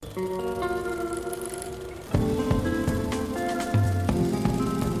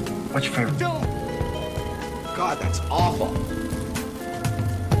What's your favorite film? God, that's awful.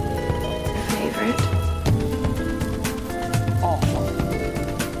 Favorite? Awful.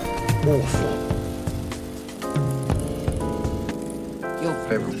 Awful. Your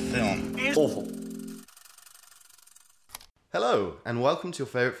favorite film is awful. Hello, and welcome to Your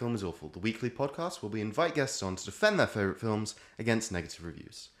Favourite Film is Awful, the weekly podcast where we invite guests on to defend their favourite films against negative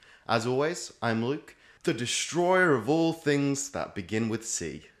reviews. As always, I'm Luke, the destroyer of all things that begin with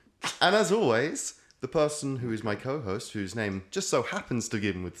C. And as always, the person who is my co-host, whose name just so happens to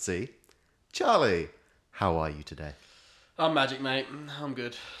begin with C, Charlie. How are you today? I'm magic, mate. I'm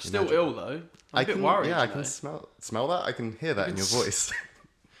good. Still ill, though. I'm a bit worried. Yeah, I can smell that. I can hear that in your voice.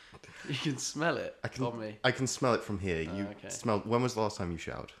 You can smell it on me. I can smell it from here. You okay. smell. When was the last time you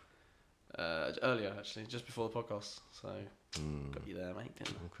showered? Earlier, actually, just before the podcast. So, got you there, mate,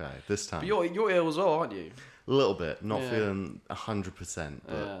 didn't I? Okay, this time. But you're ill as well, aren't you? A little bit. Not feeling 100%,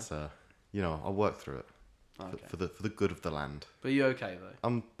 but I'll work through it for the good of the land. But you're okay, though?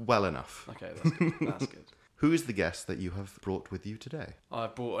 I'm well enough. Okay, that's good. That's good. Who is the guest that you have brought with you today? I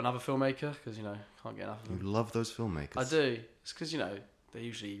brought another filmmaker, because, can't get enough of You them. love those filmmakers. I do. It's because, they're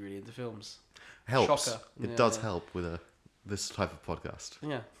usually really into films. Helps. Shocker. It does help with this type of podcast.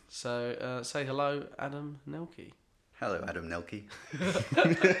 Yeah. So, say hello, Adam Nelke. Hello, Adam Nelke.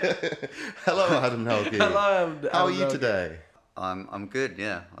 Hello, Adam Nelke. Hello, Adam How are you Nelke. today? I'm good,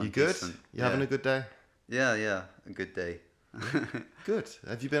 yeah. I'm You good? decent. You having a good day? Yeah, a good day. Good.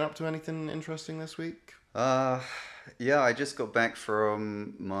 Have you been up to anything interesting this week? Yeah, I just got back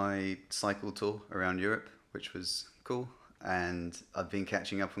from my cycle tour around Europe, which was cool, and I've been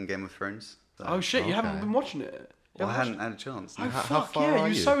catching up on Game of Thrones. So. Oh, shit, you haven't Okay. been watching it? Well, I hadn't had a chance. Oh, no. How fuck, far yeah, are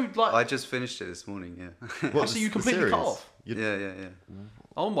you you? so, like... I just finished it this morning, yeah. What, so you the completely cut series? off? Yeah.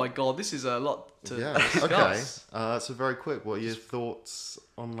 Oh my god, this is a lot to Yeah. discuss. Okay. So very quick, what are your thoughts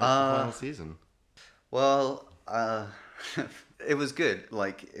on the final season? Well, it was good,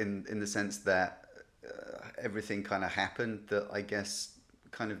 like in the sense that everything kind of happened that I guess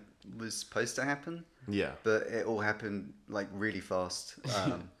kind of was supposed to happen. Yeah. But it all happened like really fast,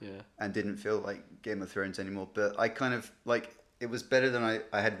 Yeah. and didn't feel like Game of Thrones anymore. But I kind of like it was better than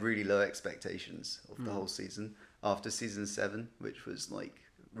I had really low expectations of the whole season after season 7, which was like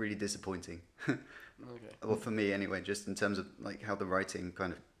really disappointing. Okay. Well, for me anyway, just in terms of like how the writing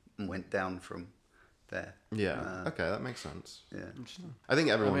kind of went down from there. Yeah. Okay, that makes sense. Yeah. I think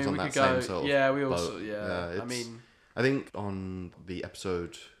everyone's on we that could go, same sort of yeah, we boat. also, yeah. I it's- mean, I think on the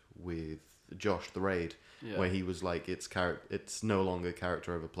episode with Josh the Raid, Yeah. where he was like, it's no longer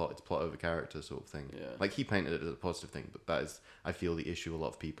character over plot, it's plot over character sort of thing. Yeah. Like he painted it as a positive thing, but that is, I feel, the issue a lot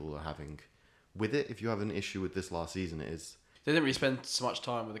of people are having with it. If you have an issue with this last season, it is they didn't really spend so much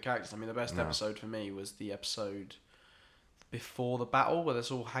time with the characters. I mean, the best episode for me was the episode before the battle, where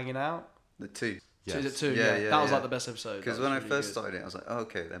they're all hanging out. The 2. So is it Yes. 2? Yeah, Yeah, yeah, that was yeah. like the best episode. Because That when I was first really started it, I was like, oh,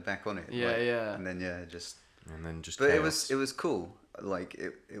 okay, they're back on it. Yeah, like, yeah. And then just. and then just. But chaos. it was cool. Like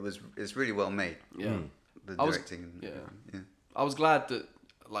it's really well made. good. Yeah. The I was- directing. And yeah. everything, yeah. I was glad that,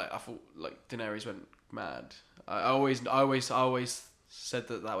 like, I thought, like, Daenerys went mad. I always said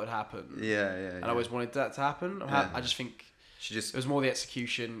that would happen. Yeah. And I always wanted that to happen. Yeah. I just think She just. it was more the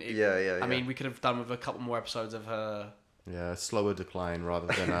execution. Yeah. I mean, we could have done with a couple more episodes of her. Yeah, a slower decline rather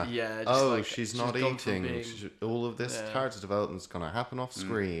than a. Yeah. Just Oh, like, she's not gone from eating. being- All of this Yeah. character development's gonna happen off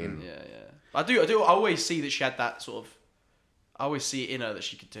screen. Yeah. I do. I always see that she had that sort of. I always see it in her that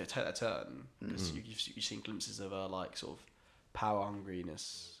she could take that turn because you've seen glimpses of her like sort of power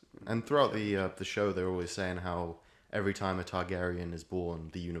hungriness. And throughout the show, they're always saying how every time a Targaryen is born,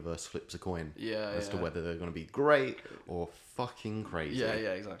 the universe flips a coin as to whether they're going to be great or fucking crazy. Yeah,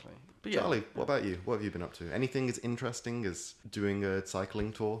 exactly. But yeah, Charlie, what about you? What have you been up to? Anything as interesting as doing a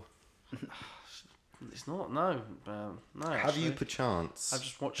cycling tour? it's not. No, no. Have actually. you perchance? I've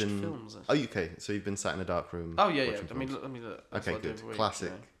just watched been... films. Oh, okay. So you've been sat in a dark room. Oh yeah. watching I mean, films. let me look. That's Okay, what I do good. every week, Classic,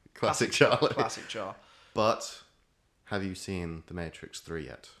 you know. classic Charlie. Classic Char. But have you seen The Matrix 3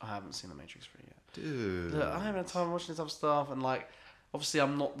 yet? I haven't seen The Matrix 3 yet. Dude. Look, I haven't had time watching this other stuff, and like, obviously,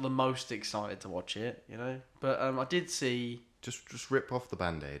 I'm not the most excited to watch it, you know. But I did see. Just rip off the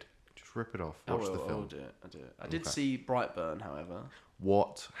Band-Aid. Just rip it off. Watch the I will film. do it. I do it. I did Okay. see Brightburn, however.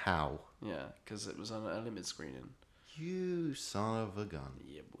 What? How? Yeah, because it was on a limited screening. You son of a gun.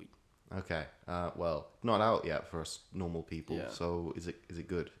 Yeah, boy. Okay. Well, not out yet for us normal people. Yeah. So is it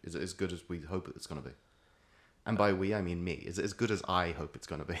good? Is it as good as we hope it's going to be? And by we, I mean me. Is it as good as I hope it's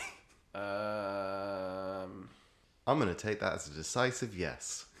going to be? I'm going to take that as a decisive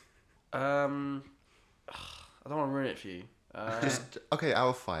yes. I don't want to ruin it for you. Just okay. Out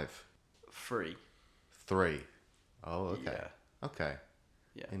of 5, 3. 3. Oh, okay. Yeah. Okay.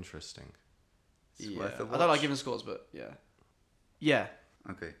 Yeah. Interesting. It's Yeah. worth a I don't watch. like giving scores, but yeah. Yeah.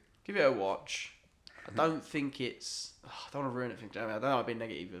 Okay. Give it a watch. I don't think it's. I don't want to ruin it. I don't know. I've been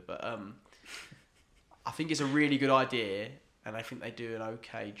negative, but I think it's a really good idea, and I think they do an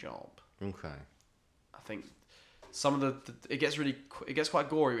okay job. Okay. I think some of the it gets quite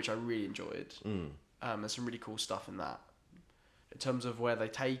gory, which I really enjoyed. There's some really cool stuff in that. In terms of where they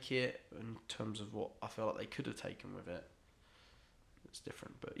take it, in terms of what I feel like they could have taken with it, it's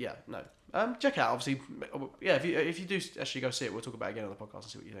different. But yeah, no. Check it out. Obviously, yeah. If you do actually go see it, we'll talk about it again on the podcast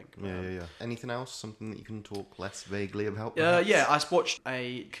and see what you think. Yeah. Anything else? Something that you can talk less vaguely about? Yeah. I watched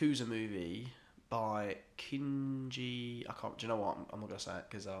a Yakuza movie by Kinji. I can't. Do you know what? I'm not gonna say it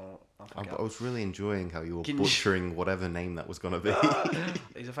because I'll forget. I was really enjoying how you were Kinji. butchering whatever name that was going to be.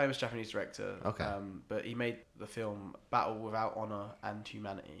 He's a famous Japanese director. Okay. But he made the film Battle Without Honor and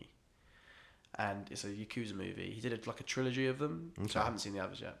Humanity, and it's a Yakuza movie. He did a trilogy of them. Okay. So I haven't seen the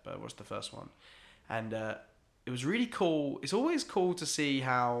others yet, but I watched the first one, and it was really cool. It's always cool to see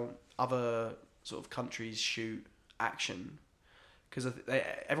how other sort of countries shoot action, because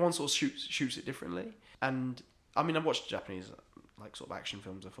everyone sort of shoots it differently. And I mean, I've watched Japanese like sort of action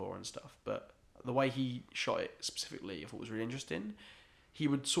films before and stuff, but the way he shot it specifically, I thought was really interesting. He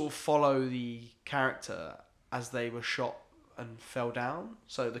would sort of follow the character as they were shot and fell down,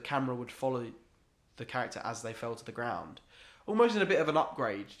 so the camera would follow the character as they fell to the ground, almost in a bit of an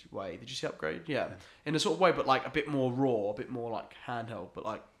upgrade way. Did you see Upgrade? Yeah, in a sort of way, but like a bit more raw, a bit more like handheld, but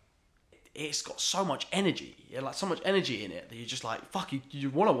like it's got so much energy, like so much energy in it that you're just like, fuck, you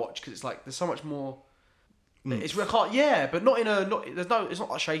want to watch, because it's like there's so much more. It's I can't, yeah, but not in a there's no, it's not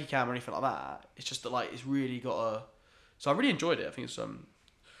like shaky cam or anything like that. It's just that like it's really got a. So I really enjoyed it. I think it's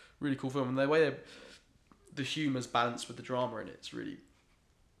really cool film, and the way the humour's balanced with the drama in it, it's really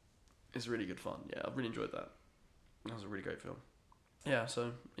good fun. Yeah, I really enjoyed that. That was a really great film. Yeah.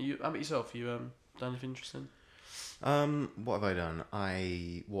 So how about yourself? You done anything interesting? What have I done?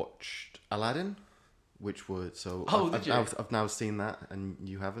 I watched Aladdin, which was so. Did you? I've now seen that, and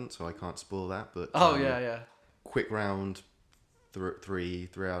you haven't, so I can't spoil that. But Yeah. Quick round, 3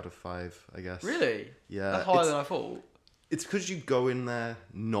 out of 5, I guess. Really? Yeah. That's higher than I thought. It's because you go in there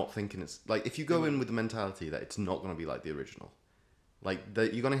not thinking it's like, if you go in with the mentality that it's not going to be like the original, like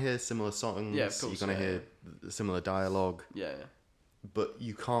you're going to hear similar songs, Yeah, of course, you're going to hear similar dialogue, Yeah. but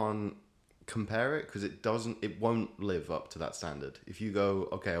you can't compare it because it won't live up to that standard. If you go,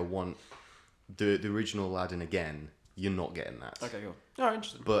 okay, I want the original Aladdin again, you're not getting that. Okay, cool. Oh,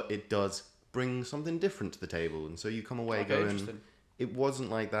 interesting. But it does bring something different to the table, and so you come away going, interesting. it wasn't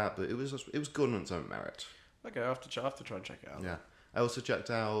like that, but it was good on its own merit. Okay, I have to try and check it out. Yeah. I also checked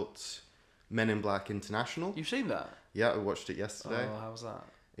out Men in Black International. You've seen that? Yeah, I watched it yesterday. Oh, how was that?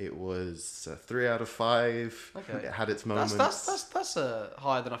 It was 3 out of 5. Okay. It had its moments. That's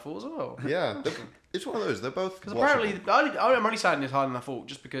higher than I thought as well. Yeah, it's one of those. They're both. Because watchable. apparently, I'm only saying it's higher than I thought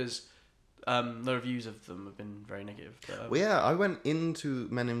just because the reviews of them have been very negative. But, Well, yeah, I went into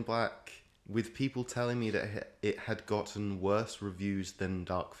Men in Black with people telling me that it had gotten worse reviews than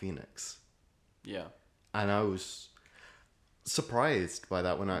Dark Phoenix, yeah. and I was surprised by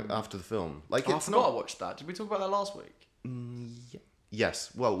that after the film. Like, I it's forgot not. I watched that. Did we talk about that last week?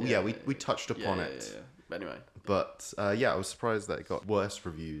 Yes. Well, we touched upon it. Yeah. But anyway. But I was surprised that it got worse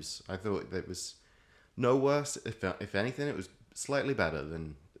reviews. I thought it was no worse. If anything, it was slightly better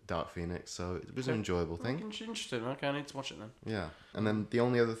than Dark Phoenix. So it was an enjoyable thing. Interesting. Okay, I need to watch it then. Yeah. And then the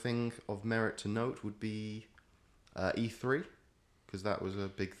only other thing of merit to note would be E3, because that was a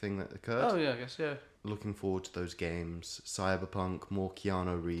big thing that occurred. Oh yeah, I guess yeah. Looking forward to those games. Cyberpunk, more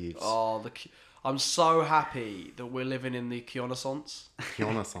Keanu Reeves. Oh, I'm so happy that we're living in the Keanu-sance.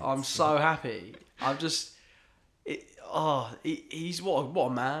 I'm so happy. He's what a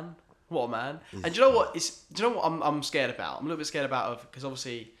man. What a man. And do you know what? Do you know what I'm scared about? I'm a little bit scared about because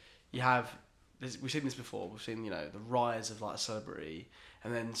obviously we've seen this before. We've seen the rise of like a celebrity,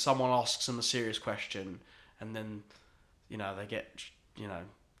 and then someone asks them a serious question, and then they get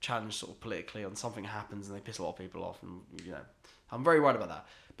challenged sort of politically, and something happens, and they piss a lot of people off, and I'm very worried about that.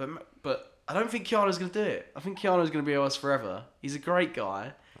 But I don't think Keanu's going to do it. I think Keanu's going to be with us forever. He's a great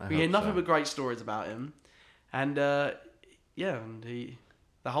guy. We hear nothing but great stories about him, and the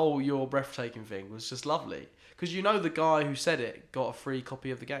whole "you're breathtaking" thing was just lovely. Because the guy who said it got a free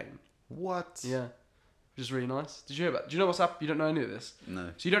copy of the game. What? Yeah, which is really nice. Did you hear about? Do you know what's happened? You don't know any of this. No.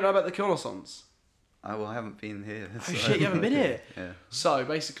 So you don't know about the Keanu-sance? I haven't been here. Oh shit, you haven't been here? Yeah. So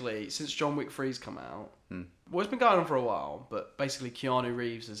basically, since John Wick 3's come out, well, it's been going on for a while, but basically Keanu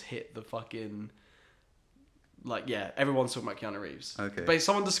Reeves has hit the fucking Like, yeah, everyone's talking about Keanu Reeves. Okay. But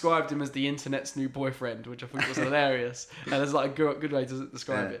someone described him as the internet's new boyfriend, which I think was hilarious. And there's like a good way to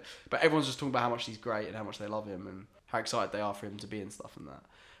describe it. But everyone's just talking about how much he's great and how much they love him and how excited they are for him to be and stuff and that.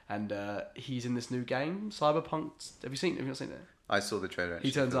 And he's in this new game, Cyberpunk. Have you not seen it? I saw the trailer. Actually,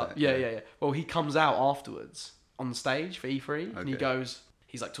 He turns for up. that, Yeah. Well, he comes out afterwards on the stage for E3, and he Okay. goes,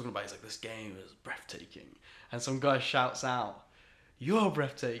 he's like talking about, he's like, this game is breathtaking, and some guy shouts out, "You're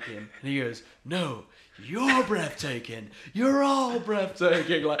breathtaking," and he goes, "No, you're breathtaking. You're all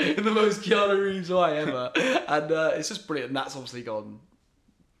breathtaking," like in the most Keanu Reeves way ever, and it's just brilliant. And that's obviously gone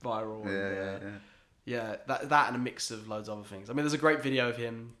viral. Yeah, that and a mix of loads of other things. I mean, there's a great video of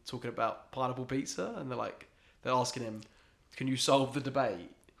him talking about pineapple pizza, and they're asking him, "Can you solve the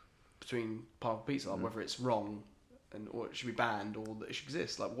debate between pineapple pizza, like whether it's wrong or it should be banned or that it should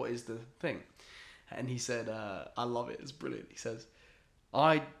exist? Like, what is the thing?" And he said, "I love it. It's brilliant." He says,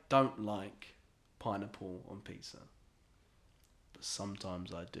 "I don't like pineapple on pizza, but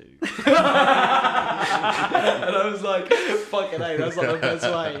sometimes I do." And I was like, fucking A, that's like the best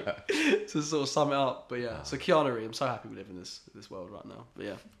way to sort of sum it up. But yeah, so Keanu Reeves, I'm so happy we live in this world right now. But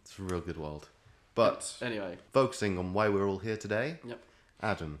yeah. It's a real good world. But Anyway. focusing on why we're all here today, Yep.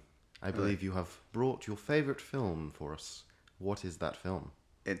 Adam, I believe you have brought your favourite film for us. What is that film?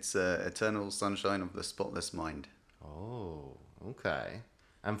 It's Eternal Sunshine of the Spotless Mind. Oh, okay.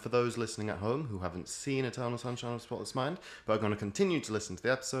 And for those listening at home who haven't seen Eternal Sunshine of the Spotless Mind, but are going to continue to listen to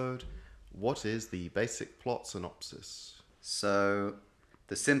the episode, what is the basic plot synopsis? So,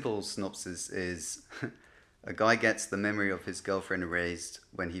 the simple synopsis is a guy gets the memory of his girlfriend erased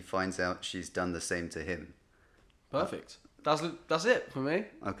when he finds out she's done the same to him. Perfect. That's it for me.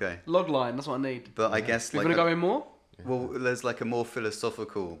 Okay. Log line, that's what I need. But I guess Do you want to go in more? well, there's like a more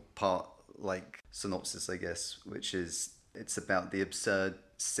philosophical part, like synopsis, I guess, which is it's about the absurd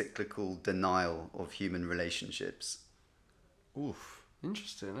cyclical denial of human relationships. Oof.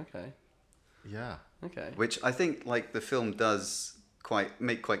 Interesting, okay. Yeah. Okay. Which I think like the film does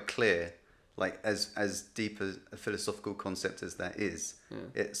make quite clear, like as deep a philosophical concept as that is,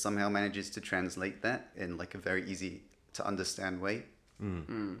 it somehow manages to translate that in like a very easy to understand way.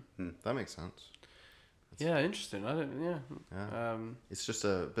 That makes sense. Yeah, interesting. Yeah. It's just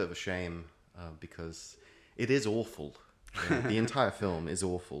a bit of a shame because it is awful. You know, the entire film is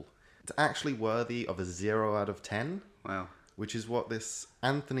awful. It's actually worthy of a 0 out of 10. Wow. Which is what this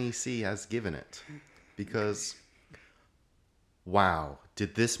Anthony C has given it. Because, wow,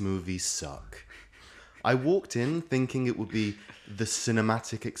 did this movie suck. I walked in thinking it would be the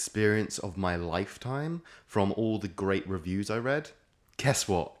cinematic experience of my lifetime from all the great reviews I read. Guess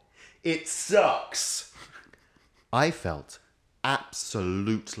what? It sucks. I felt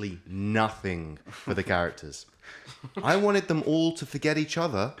absolutely nothing for the characters. I wanted them all to forget each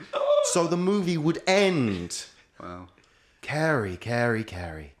other so the movie would end. Wow. Carrie.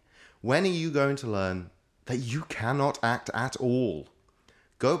 When are you going to learn that you cannot act at all?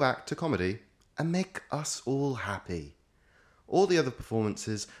 Go back to comedy and make us all happy. All the other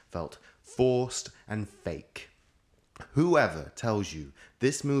performances felt forced and fake. Whoever tells you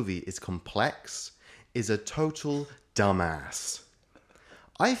this movie is complex is a total dumbass.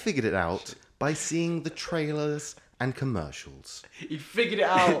 I figured it out by seeing the trailers and commercials. You figured it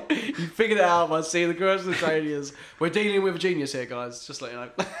out. You figured it out by seeing the commercials and trailers. We're dealing with a genius here, guys. Just let you know.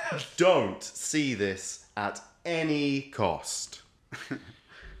 Don't see this at any cost.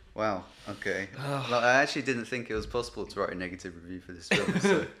 Wow. Okay. Like, I actually didn't think it was possible to write a negative review for this film.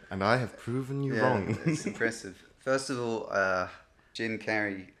 So, And I have proven you yeah, wrong. It's impressive. First of all, Jim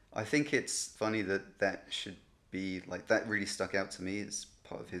Carrey. I think it's funny that should be like that. Really stuck out to me as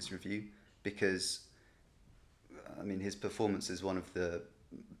part of his review because, I mean, his performance is one of the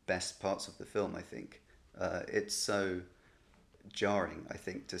best parts of the film. I think it's so jarring. I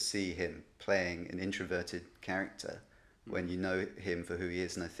think to see him playing an introverted character when you know him for who he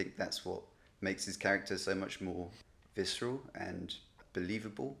is, and I think that's what makes his character so much more visceral and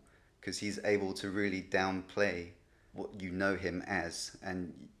believable because he's able to really downplay what you know him as,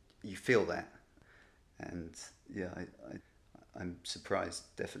 and you feel that. And yeah, I'm surprised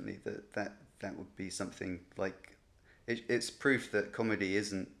definitely that would be something like it's proof that comedy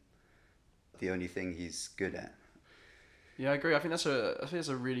isn't the only thing he's good at. Yeah, I agree. I think that's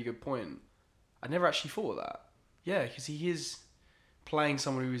a really good point. I never actually thought of that. Yeah, because he is playing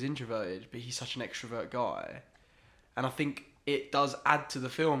someone who is introverted, but he's such an extrovert guy, and I think it does add to the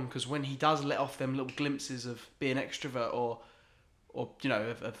film because when he does let off them little glimpses of being extrovert or you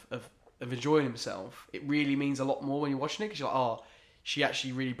know of enjoying himself, it really means a lot more when you're watching it because you're like, oh, she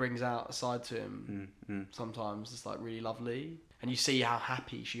actually really brings out a side to him sometimes. It's like really lovely. and you see how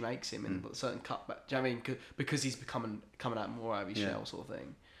happy she makes him in a certain cutback. Do you know what I mean? Because he's coming out more out of his shell, sort of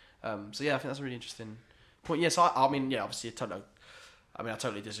thing. So yeah, I think that's a really interesting point. Yes, I mean, yeah, obviously, I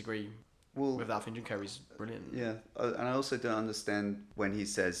totally disagree with that. I think Jim Carrey's brilliant. Yeah, and I also don't understand when he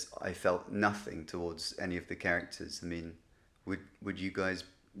says, I felt nothing towards any of the characters. I mean, would you guys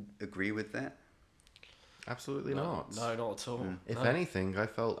agree with that? Absolutely not. No, not at all. If No. anything, I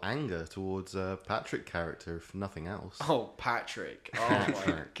felt anger towards Patrick character, if nothing else. Oh, Patrick! Oh my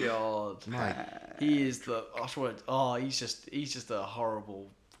Patrick. god! He is the. He's just a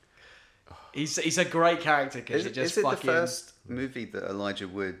horrible. He's a great character because Is it the first movie that Elijah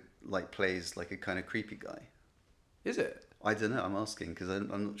Wood plays like a kind of creepy guy? Is it? I don't know. I'm asking because I'm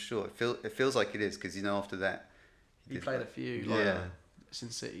not sure. It feels like it is because after that He played a few. Sin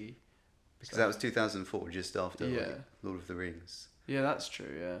City. Because that was 2004, just after Yeah. Lord of the Rings. Yeah, that's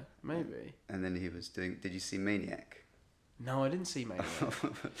true. Yeah, maybe. And then he was doing. Did you see Maniac? No, I didn't see Maniac.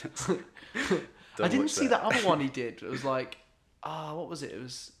 Don't I didn't watch see that other one he did. It was like, what was it? It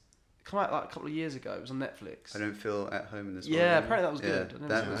was come out like a couple of years ago. It was on Netflix. I don't feel at home in this. Yeah, world. apparently that was good. Yeah, I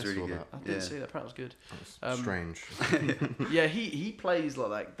that never was saw really that. good. I didn't see that. Apparently it was good. Strange. Yeah, he plays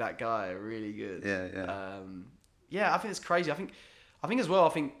like that guy really good. Yeah. Yeah, I think it's crazy. I think as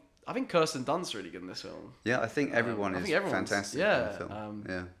well. I think Kirsten Dunst's really good in this film. Yeah, I think everyone is fantastic in the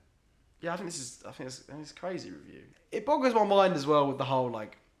film. Yeah, I think it's a crazy review. It boggles my mind as well with the whole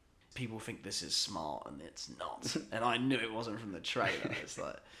people think this is smart and it's not, and I knew it wasn't from the trailer. It's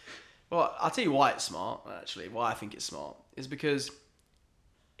like, well, I'll tell you why it's smart. Actually, why I think it's smart is because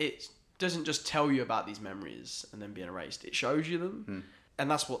it doesn't just tell you about these memories and then being erased. It shows you them,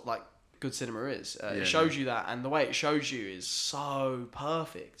 and that's what good cinema is. It shows you that, and the way it shows you is so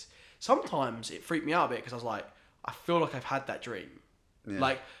perfect. Sometimes it freaked me out a bit because I was like, I feel like I've had that dream. Yeah.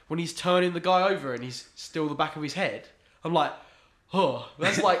 Like when he's turning the guy over and he's still the back of his head. I'm like,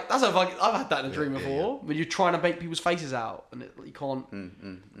 that's I've had that in a dream before. When you're trying to make people's faces out and you can't.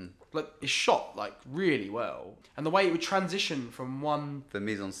 It's shot really well, and the way it would transition from one. The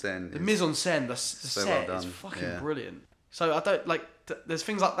mise en scène. The set well is done. fucking brilliant. So I don't there's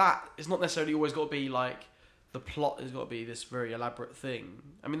things like that. It's not necessarily always got to be the plot has got to be this very elaborate thing.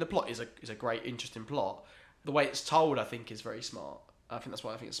 I mean, the plot is a great, interesting plot. The way it's told, I think, is very smart. I think that's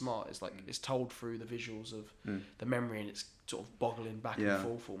why I think it's smart. It's it's told through the visuals of the memory, and it's sort of boggling back and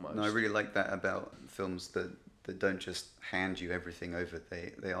forth almost. No, I really like that about films that don't just hand you everything over.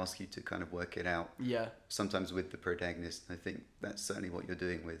 They ask you to kind of work it out. Yeah. Sometimes with the protagonist, I think that's certainly what you're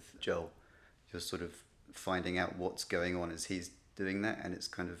doing with Joel. You're sort of finding out what's going on as he's doing that, and it's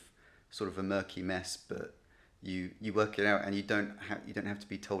kind of sort of a murky mess, but you work it out, and you don't have to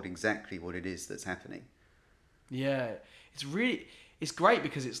be told exactly what it is that's happening. Yeah, it's great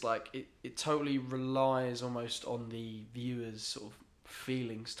because it's it totally relies almost on the viewer's sort of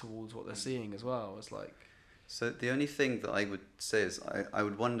feelings towards what they're seeing as well. It's So the only thing that I would say is I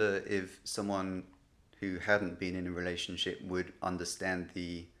would wonder if someone who hadn't been in a relationship would understand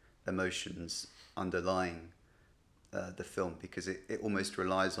the emotions underlying the film, because it almost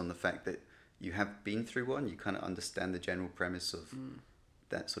relies on the fact that you have been through one. You kind of understand the general premise of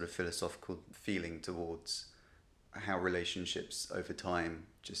that sort of philosophical feeling towards how relationships over time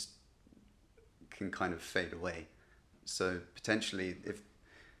just can kind of fade away. So potentially, if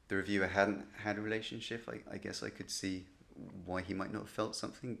the reviewer hadn't had a relationship, I guess I could see why he might not have felt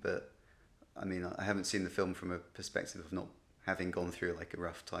something. But I mean, I haven't seen the film from a perspective of not having gone through a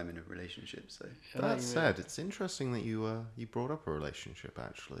rough time in a relationship. So That said, it's interesting that you brought up a relationship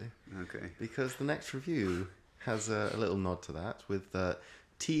actually. Okay. Because the next review has a little nod to that with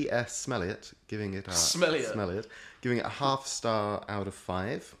T.S. Smelliot giving it a half star out of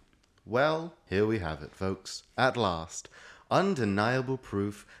 5. Well, here we have it, folks. At last, undeniable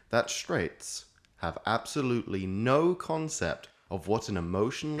proof that straights have absolutely no concept of what an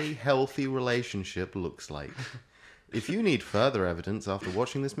emotionally healthy relationship looks like. If you need further evidence after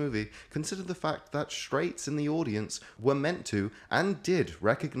watching this movie, consider the fact that straights in the audience were meant to and did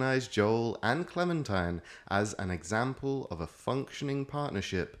recognize Joel and Clementine as an example of a functioning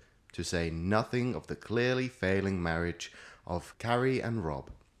partnership, to say nothing of the clearly failing marriage of Carrie and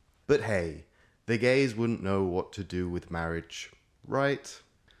Rob. But hey, the gays wouldn't know what to do with marriage, right?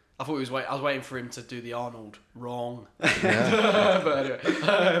 I thought I was waiting for him to do the Arnold. Wrong. Yeah. But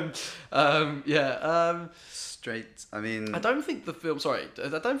anyway, Straight. I mean, I don't think the film. Sorry,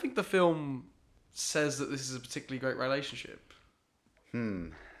 I don't think the film says that this is a particularly great relationship.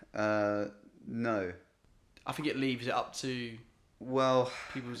 no. I think it leaves it up to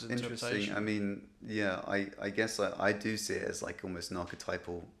people's interesting. interpretation. I mean, yeah, I guess I do see it as almost an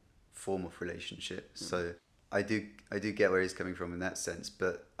archetypal form of relationship. So I do get where he's coming from in that sense,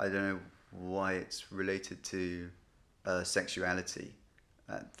 but I don't know why it's related to sexuality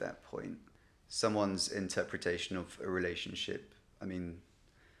at that point. Someone's interpretation of a relationship. I mean,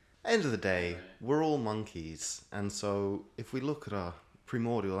 End of the day, we're all monkeys, and so if we look at our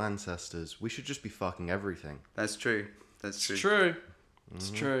primordial ancestors, we should just be fucking everything. that's true. That's true. It's true.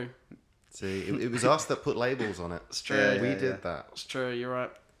 It's true. See, it was us that put labels on it. It's true. Yeah, We yeah, did yeah. that. It's true. You're right.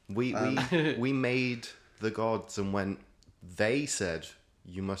 We made the gods and went. They said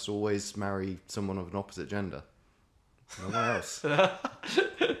you must always marry someone of an opposite gender. No one else.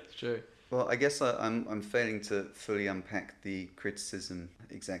 It's true. Well, I guess I'm failing to fully unpack the criticism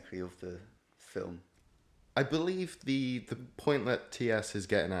exactly of the film. I believe the point that TS is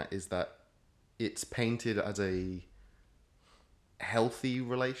getting at is that it's painted as a healthy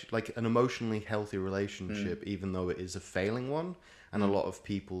relation, like an emotionally healthy relationship, even though it is a failing one, and a lot of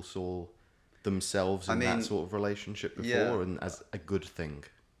people saw themselves in that sort of relationship before and as a good thing.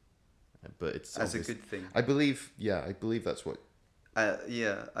 But it's As a good thing. I believe that's what.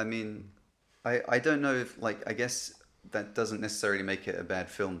 Yeah, I mean, I don't know if, like, I guess that doesn't necessarily make it a bad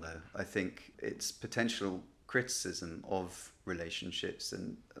film, though. I think it's potential criticism of relationships,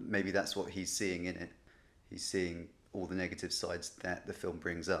 and maybe that's what he's seeing in it. He's seeing all the negative sides that the film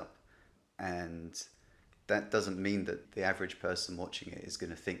brings up. And that doesn't mean that the average person watching it is going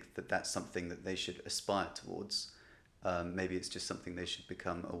to think that that's something that they should aspire towards. Maybe it's just something they should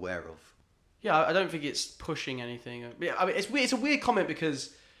become aware of. Yeah, I don't think it's pushing anything. Yeah, I mean, it's weird. It's a weird comment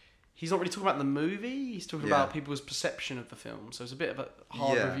because he's not really talking about the movie. He's talking about people's perception of the film. So it's a bit of a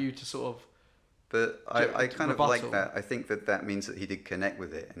hard review to sort of. But I kind of like rebuttal. that. I think that means that he did connect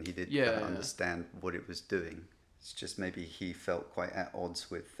with it and he did kind of understand what it was doing. It's just maybe he felt quite at odds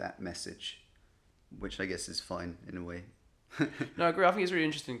with that message, which I guess is fine in a way. No, I agree. I think it's really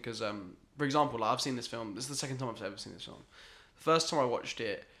interesting because, for example, like, I've seen this film. This is the second time I've ever seen this film. The first time I watched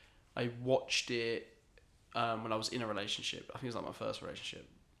it when I was in a relationship. I think it was like my first relationship.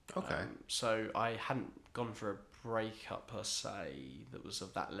 Okay. So I hadn't gone for a breakup per se that was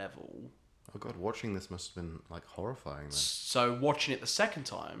of that level. Oh god, watching this must have been like horrifying then. So watching it the second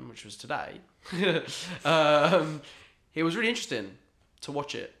time, which was today, it was really interesting to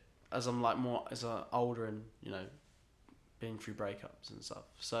watch it as I'm like more as a older and been through breakups and stuff.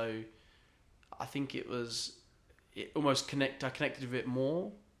 So I think it almost I connected with it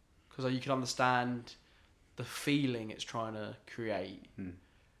more because you can understand the feeling it's trying to create,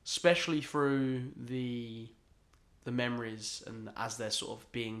 especially through the memories and as they're sort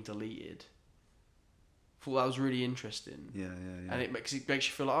of being deleted. I thought that was really interesting. Yeah. And it makes you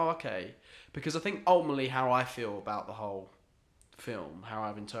feel like, oh, okay. Because I think ultimately how I feel about the whole film, how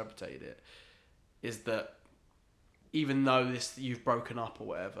I've interpreted it, is that even though you've broken up or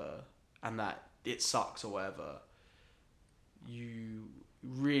whatever, and that it sucks or whatever, you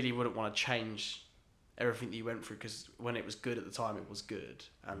really wouldn't want to change everything that you went through because when it was good at the time, it was good.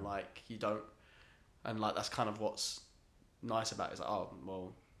 And like, you don't, and like, that's kind of what's nice about it. It's like, oh,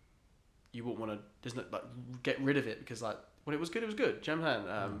 well, you wouldn't want to, there's no, like, get rid of it because like, when it was good, it was good. Do you know what I'm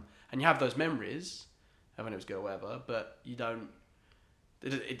saying? And you have those memories of when it was good or whatever, but you don't,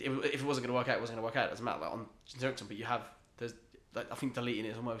 if it wasn't going to work out, it wasn't going to work out. It doesn't matter. Like on Jinxon, but you have, there's, like, I think deleting it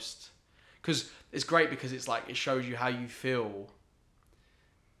is almost, because it's great because it's like, it shows you how you feel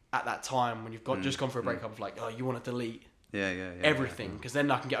at that time when you've just gone for a breakup of like, oh, you want to delete everything because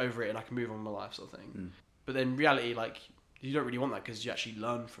then I can get over it and I can move on with my life sort of thing. But then reality, like, you don't really want that because you actually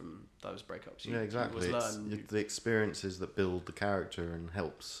learn from those breakups. Yeah, exactly. It's the experiences that build the character and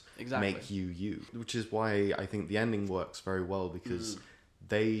helps make you, which is why I think the ending works very well because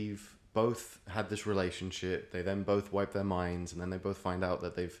they've both had this relationship, they then both wipe their minds, and then they both find out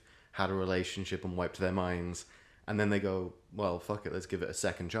that they've had a relationship and wiped their minds, and then they go, well, fuck it, let's give it a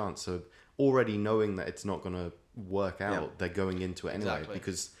second chance. So already knowing that it's not going to work out, they're going into it anyway,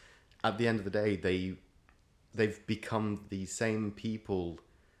 because at the end of the day, they've become the same people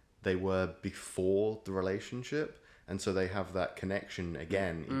they were before the relationship, and so they have that connection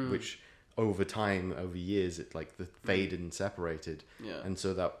again, which over time, over years, it like the faded and separated, and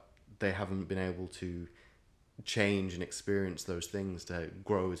so that they haven't been able to change and experience those things to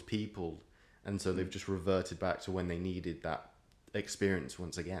grow as people, and so they've just reverted back to when they needed that experience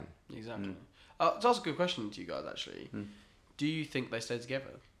once again. Exactly. To ask a good question to you guys, actually, do you think they stay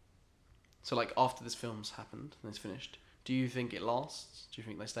together? So, like, after this film's happened and it's finished, do you think it lasts? Do you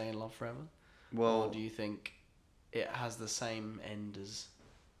think they stay in love forever? Well, or do you think it has the same end as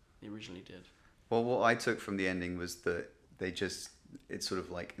it originally did? Well, what I took from the ending was that it sort of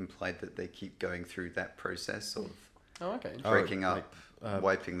like implied that they keep going through that process of Oh, okay. breaking Oh, up,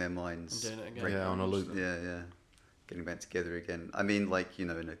 wiping their minds. And doing it again. breaking- Yeah, on a loop. Yeah. Getting back together again. I mean, like, in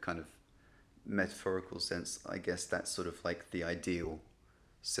a kind of metaphorical sense, I guess that's sort of like the ideal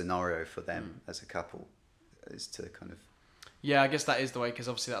scenario for them as a couple, is to kind of... Yeah, I guess that is the way, because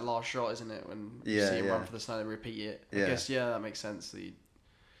obviously that last shot, isn't it? When you see him run for the snow and repeat it. I guess, that makes sense.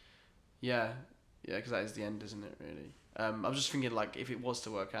 Yeah, because that is the end, isn't it, really? I was just thinking, like, if it was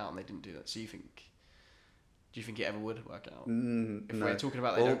to work out and they didn't do that, do you think it ever would work out? If no. we're talking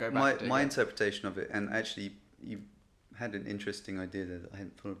about they don't go back. My interpretation of it, and actually you had an interesting idea that I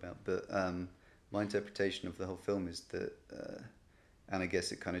hadn't thought about, but my interpretation of the whole film is that, and I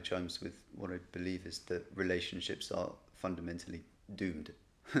guess it kind of chimes with what I believe, is that relationships are fundamentally doomed.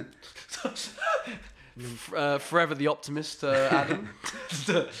 Forever the optimist, Adam.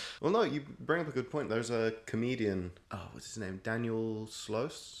 Well, no, you bring up a good point. There's a comedian. Oh, what's his name? Daniel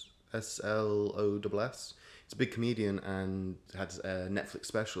Sloss, Sloss. It's a big comedian and has a Netflix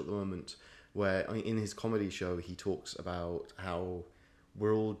special at the moment where, in his comedy show, he talks about how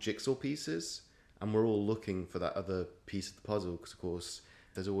we're all jigsaw pieces and we're all looking for that other piece of the puzzle. Because, of course,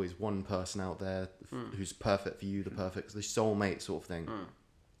 there's always one person out there who's perfect for you, the soulmate sort of thing.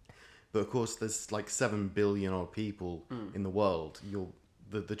 But of course, there's like 7 billion odd people in the world.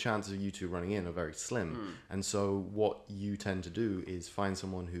 The chances of you two running in are very slim. And so what you tend to do is find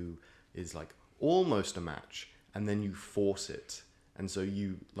someone who is like almost a match, and then you force it. And so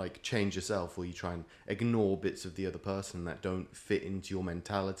you like change yourself, or you try and ignore bits of the other person that don't fit into your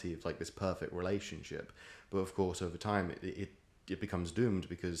mentality of like this perfect relationship. But of course, over time, it becomes doomed,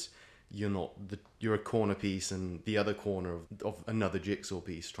 because you're a corner piece and the other corner of another jigsaw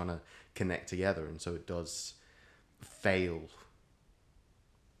piece trying to connect together, and so it does fail.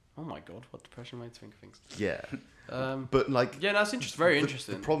 Oh my god, what depression made think of things. Yeah. But like, yeah, that's interesting. Very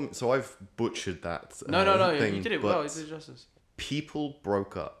interesting. The problem, so I've butchered that. No, thing, you did it well. You did it justice. People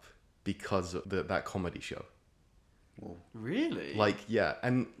broke up because of that comedy show. Whoa. Really? Like, yeah,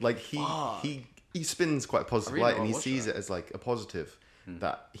 and like he spins quite a positive light, and he sees it as like a positive.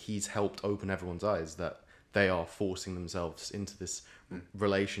 That he's helped open everyone's eyes that they are forcing themselves into this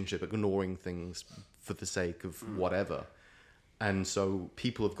relationship, ignoring things for the sake of whatever. And so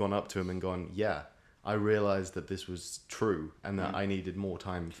people have gone up to him and gone, yeah, I realized that this was true, and that I needed more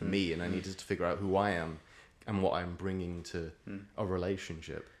time for me, and I needed to figure out who I am and what I'm bringing to a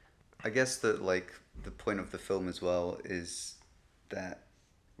relationship. I guess that, like, the point of the film as well is that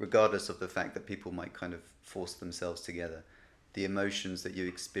regardless of the fact that people might kind of force themselves together, the emotions that you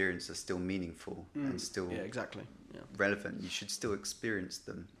experience are still meaningful and still relevant. You should still experience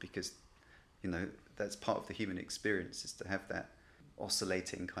them, because, that's part of the human experience, is to have that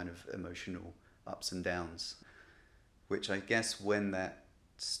oscillating kind of emotional ups and downs, which I guess when that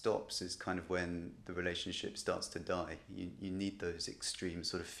stops is kind of when the relationship starts to die. You need those extreme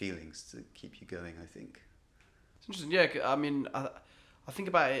sort of feelings to keep you going, I think. It's interesting. Yeah, I mean, I think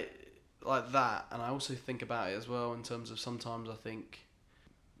about it like that, and I also think about it as well in terms of sometimes I think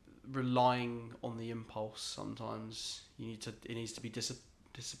relying on the impulse. Sometimes it needs to be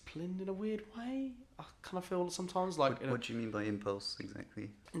disciplined in a weird way. I kind of feel sometimes like. What do you mean by impulse exactly?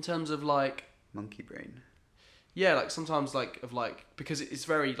 In terms of like monkey brain. Yeah, like sometimes because it's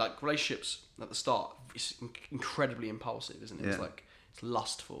very like relationships at the start. It's incredibly impulsive, isn't it? Yeah. It's like it's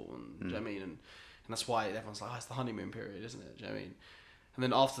lustful, and do you know what I mean? And that's why everyone's like, it's the honeymoon period, isn't it? Do you know what I mean? And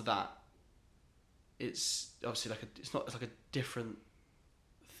then after that, it's obviously it's like a different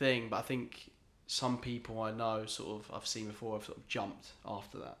thing. But I think some people I know I've seen before have sort of jumped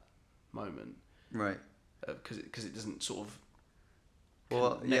after that moment, right? Because it doesn't sort of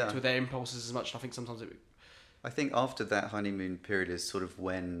connect with their impulses as much. And I think sometimes I think after that honeymoon period is sort of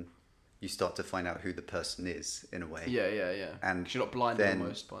when you start to find out who the person is, in a way. Yeah. And you're not blinded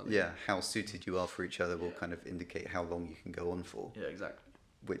almost by them. Yeah, how suited you are for each other will kind of indicate how long you can go on for. Yeah, exactly.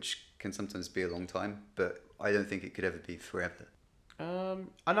 Which can sometimes be a long time, but I don't think it could ever be forever.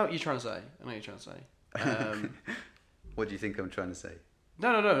 I know what you're trying to say. What do you think I'm trying to say?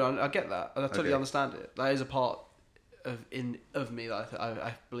 No, I get that. I totally understand it. That is a part of me that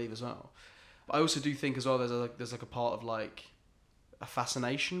I believe as well. But I also do think as well there's like a part of like a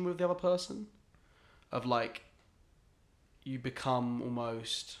fascination with the other person, of like you become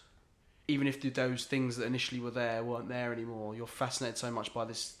almost, even if those things that initially were there weren't there anymore, you're fascinated so much by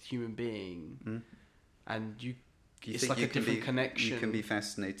this human being, and it's like a different connection. You can be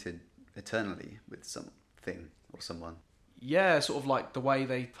fascinated eternally with something or someone. Yeah, sort of like the way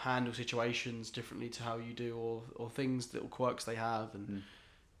they handle situations differently to how you do, or things, little quirks they have, and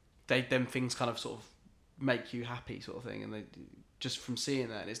them things kind of sort of make you happy, sort of thing, and just from seeing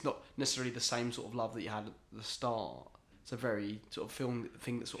that. And it's not necessarily the same sort of love that you had at the start. It's a very sort of film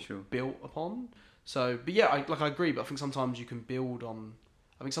thing that's sort of built upon. So, but yeah, I agree. But I think sometimes you can build on.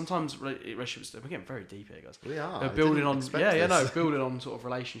 I think sometimes relationships. We're getting very deep here, guys. We are. They're building on. Building on sort of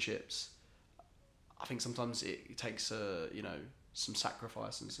relationships. I think sometimes it takes some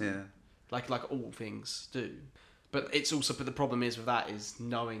sacrifice and some, like all things do. But it's also, but the problem is with that is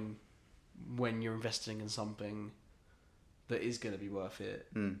knowing when you're investing in something that is going to be worth it,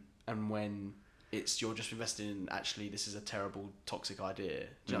 and when you're just investing in actually this is a terrible toxic idea. Do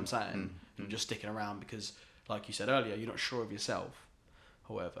you know what I'm saying? You're just sticking around because, like you said earlier, you're not sure of yourself.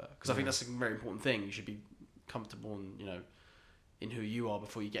 However, because I think that's a very important thing. You should be comfortable in who you are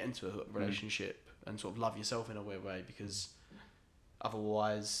before you get into a relationship, and sort of love yourself in a weird way, because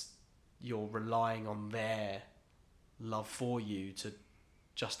otherwise you're relying on their love for you to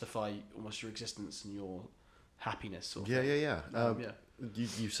justify almost your existence and your happiness. Sort of thing.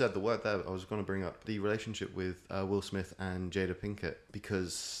 You said the word there. I was going to bring up the relationship with Will Smith and Jada Pinkett,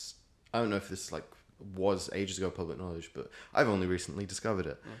 because I don't know if this was ages ago public knowledge, but I've only recently discovered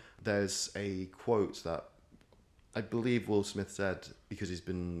it. There's a quote that I believe Will Smith said, because he's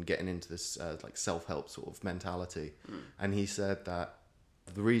been getting into this self-help sort of mentality, and he said that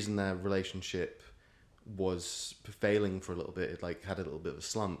the reason their relationship was failing for a little bit, it had a little bit of a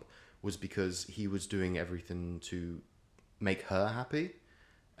slump, was because he was doing everything to make her happy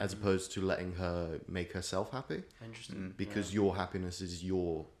as opposed to letting her make herself happy. Interesting. Because your happiness is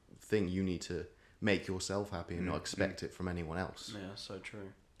your thing. You need to make yourself happy and not expect it from anyone else. Yeah, so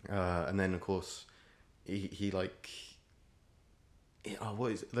true. And then of course there's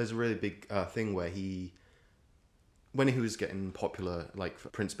a really big thing where when he was getting popular, like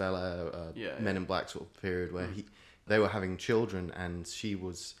Prince Bel-Air, Men in Black sort of period, where they were having children, and she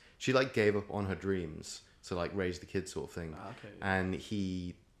gave up on her dreams to raise the kids sort of thing. And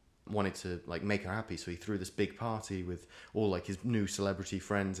he wanted to make her happy, so he threw this big party with all his new celebrity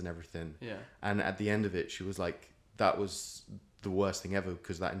friends and everything. And at the end of it, she was like, that was the worst thing ever,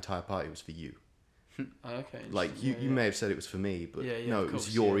 because that entire party was for you. You may have said it was for me, but no, it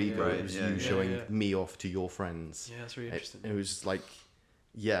was your ego. It was you showing me off to your friends. Yeah, that's really interesting. It was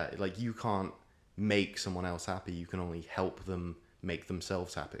you can't make someone else happy. You can only help them make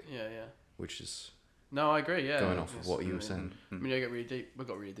themselves happy. Which is no, I agree. Yeah, going off of what you were saying. I mean, I get really deep. We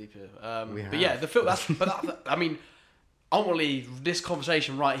got really deep here. We but yeah, the film. I mean, ultimately, this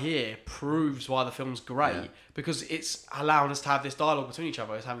conversation right here proves why the film's great, because it's allowing us to have this dialogue between each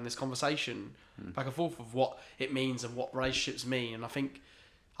other. It's having this conversation back and forth of what it means and what relationships mean. And I think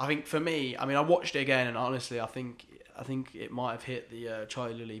for me, I mean, I watched it again, and honestly, I think it might have hit the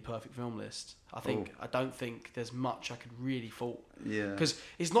Charlie Lilly perfect film list. I don't think there's much I could really fault. Because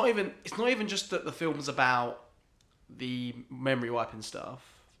it's not even just that the film's about the memory wiping stuff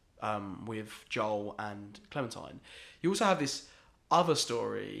with Joel and Clementine. You also have this other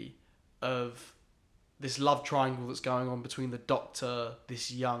story of this love triangle that's going on between the doctor, this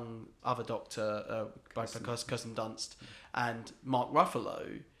young other doctor, Kirsten Dunst, and Mark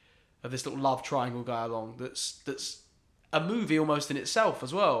Ruffalo, of this little love triangle going along. That's a movie almost in itself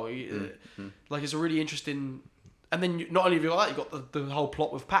as well. It's a really interesting. And then not only have you got that, you've got the whole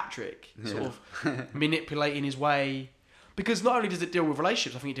plot with Patrick sort of manipulating his way. Because not only does it deal with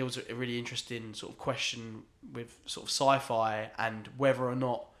relationships, I think it deals with a really interesting sort of question with sort of sci-fi and whether or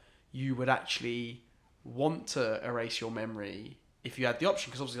not you would actually want to erase your memory if you had the option.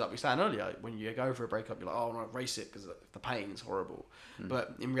 Because obviously, like we were saying earlier, when you go for a breakup, you're like, oh, I want to erase it because the pain is horrible.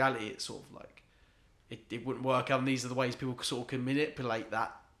 But in reality, it's sort of it wouldn't work. And these are the ways people sort of can manipulate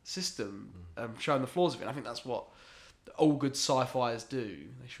that system, showing the flaws of it. And I think that's what all good sci-fis do.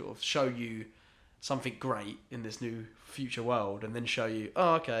 They sort of show you something great in this new future world, and then show you,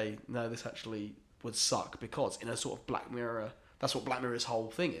 oh, okay, no, this actually would suck, because in a sort of Black Mirror, that's what Black Mirror's whole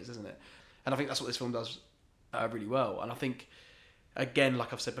thing is, isn't it? And I think that's what this film does really well. And I think, again,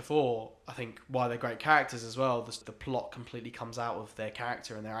 like I've said before, I think why they're great characters as well, the plot completely comes out of their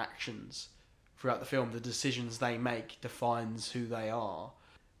character and their actions throughout the film. The decisions they make defines who they are.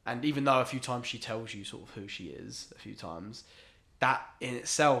 And even though a few times she tells you sort of who she is, a few times, that in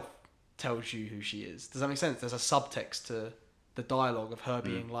itself tells you who she is. Does that make sense? There's a subtext to the dialogue of her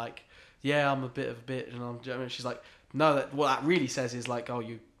being like, yeah, I'm a bit of a bitch, and she's like, no, what that really says is like, oh,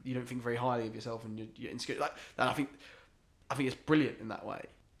 you don't think very highly of yourself, and you're insecure. And I think it's brilliant in that way.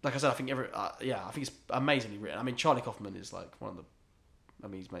 Like I said, I think I think it's amazingly written. I mean, Charlie Kaufman is like one of the. I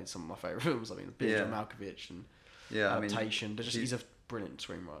mean, he's made some of my favourite films. I mean, The John Malkovich and Adaptation. He's a brilliant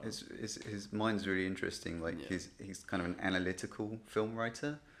screenwriter. His mind's really interesting. He's kind of an analytical film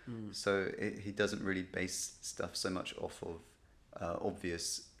writer. So he doesn't really base stuff so much off of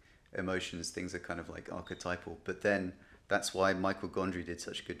obvious emotions. Things are kind of like archetypal. But then that's why Michael Gondry did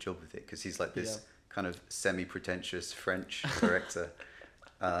such a good job with it, because he's like this kind of semi-pretentious French director.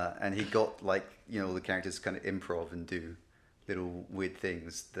 And he got like, all the characters kind of improv and do little weird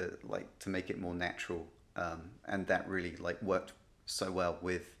things that like to make it more natural. And that really like worked so well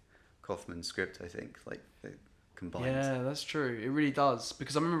with Kaufman's script, I think. Like they combined. Yeah, that's true. It really does.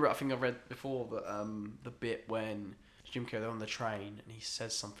 Because I think I've read before that the bit when Jim Carrey, they're on the train and he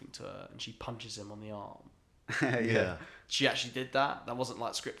says something to her and she punches him on the arm. Yeah. She actually did that. That wasn't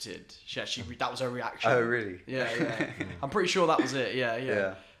like scripted. That was her reaction. Oh, really? Yeah. I'm pretty sure that was it.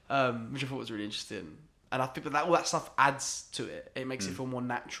 Yeah. Which I thought was really interesting. And I think that all that stuff adds to it. It makes it feel more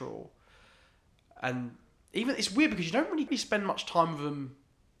natural. And even it's weird because you don't really spend much time with them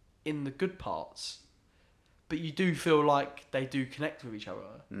in the good parts, but you do feel like they do connect with each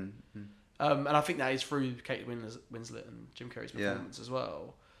other. Mm-hmm. And I think that is through Kate Winslet and Jim Carrey's performance as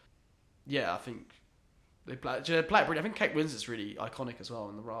well. Yeah, I think they play it brilliant. I think Kate Winslet's really iconic as well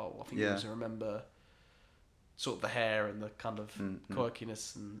in the role. I think you also remember sort of the hair and the kind of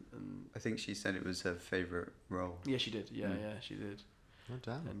quirkiness and I think she said it was her favourite role. Yeah, she did. Yeah, she did. Oh,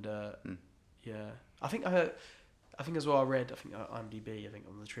 damn. And yeah, I think as well. I read. I think IMDb. I think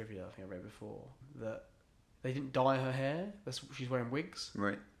on the trivia. I think I read before that they didn't dye her hair. She's wearing wigs.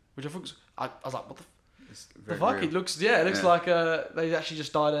 Right. Which I think I was like, what the fuck? Real. It looks like they actually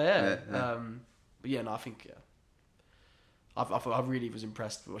just dyed her hair. Yeah. But yeah, no, I think I really was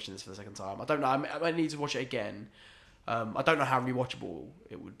impressed watching this for the second time. I don't know. I might need to watch it again. I don't know how rewatchable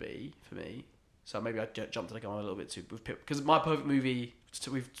it would be for me. So maybe I jumped to the gun a little bit too with Pip, because my perfect movie,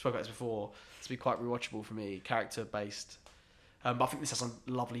 we've spoken about this before, to be quite rewatchable for me, character based. But I think this has some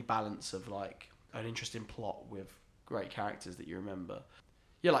lovely balance of like an interesting plot with great characters that you remember.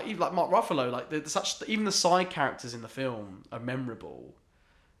 Yeah, even Mark Ruffalo, like even the side characters in the film are memorable,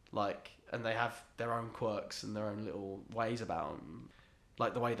 like, and they have their own quirks and their own little ways about them,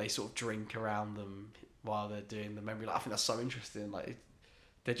 like the way they sort of drink around them while they're doing the memory. Like, I think that's so interesting. Like,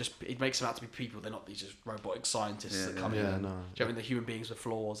 it makes them out to be people. They're not these just robotic scientists that come in. And, I mean, they're human beings with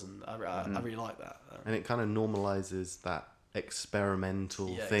flaws, and I really like that. And it kind of normalizes that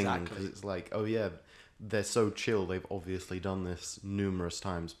experimental thing, because it's like, oh yeah, they're so chill, they've obviously done this numerous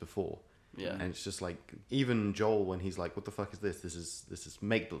times before. Yeah. And it's just like, even Joel, when he's like, what the fuck is this? This is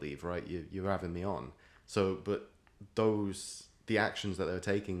make believe, right? You're having me on. So, but the actions that they're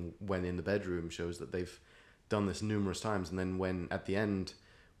taking when in the bedroom shows that they've done this numerous times. And then when at the end,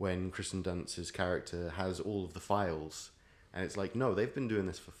 when Kristen Dunst's character has all of the files, and it's like, no, they've been doing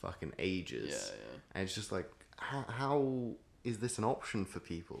this for fucking ages. Yeah. And it's just like, how is this an option for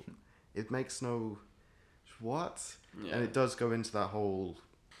people? It makes no... What? Yeah. And it does go into that whole,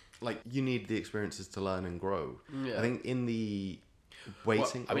 like, you need the experiences to learn and grow. Yeah. I think in the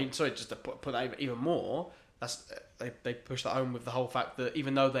waiting... Well, I mean, sorry, just to put that even more, that's they push that home with the whole fact that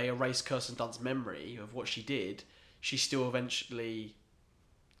even though they erased Kirsten Dunst's memory of what she did, she still eventually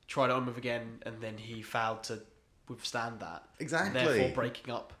tried it on with again, and then he failed to withstand that. Exactly. Therefore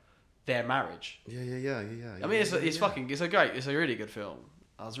breaking up their marriage. Yeah. I mean, it's a really good film.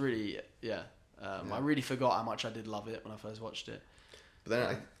 I was really, I really forgot how much I did love it when I first watched it. But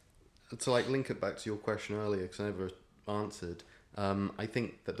then, to like link it back to your question earlier, because I never answered, I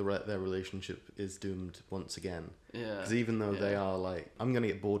think that their relationship is doomed once again. Yeah. Because even though they are like, I'm going to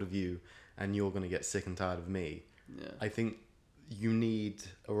get bored of you and you're going to get sick and tired of me, I think you need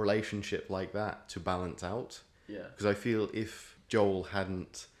a relationship like that to balance out. Yeah. Because I feel if Joel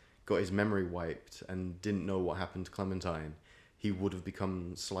hadn't got his memory wiped and didn't know what happened to Clementine, he would have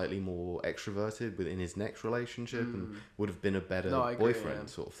become slightly more extroverted within his next relationship and would have been a better boyfriend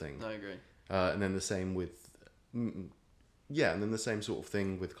sort of thing. I agree. And then the same with... and then the same sort of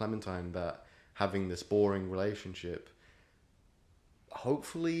thing with Clementine, that having this boring relationship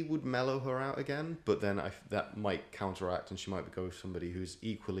hopefully would mellow her out again, but then that might counteract and she might go with somebody who's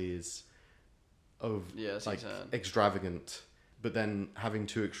equally as extravagant. But then having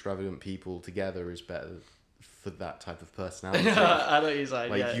two extravagant people together is better for that type of personality. I know what you're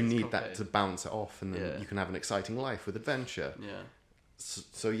saying. Like, you need that to bounce it off, and then you can have an exciting life with adventure. Yeah.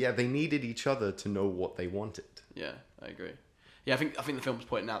 So they needed each other to know what they wanted. Yeah, I agree. Yeah, I think the film's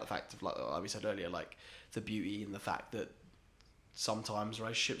pointing out the fact of, like we said earlier, like the beauty in the fact that sometimes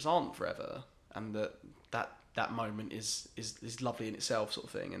relationships aren't forever, and that moment is lovely in itself, sort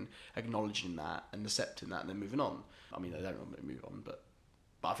of thing, and acknowledging that and accepting that and then moving on. I mean, they don't normally move on, but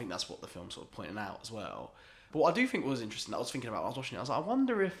I think that's what the film's sort of pointing out as well. But what I do think was interesting, that I was thinking about when I was watching it, I was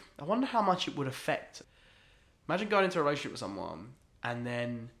like, I wonder how much it would affect. Imagine going into a relationship with someone and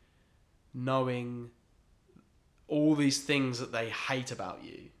then knowing all these things that they hate about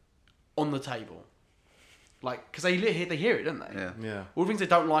you on the table. Like, because they hear it, don't they? Yeah. Yeah. All the things they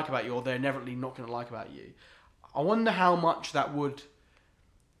don't like about you, or they're inevitably not going to like about you. I wonder how much that would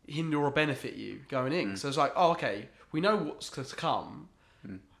hinder or benefit you going in. So it's like, oh, okay, we know what's to come.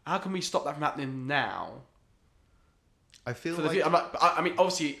 How can we stop that from happening now? I feel For like... the, I'm like, I mean,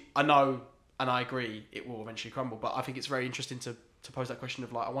 obviously, I know and I agree it will eventually crumble, but I think it's very interesting to pose that question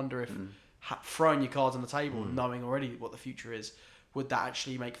of, like, I wonder if throwing your cards on the table and knowing already what the future is, would that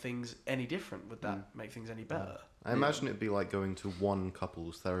actually make things any different? Would that make things any better? I imagine it'd be like going to one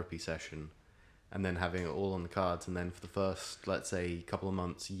couple's therapy session and then having it all on the cards, and then for the first, let's say, couple of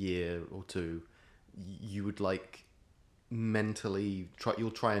months, year or two, you would like mentally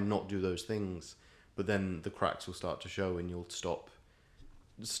you'll try and not do those things, but then the cracks will start to show and you'll stop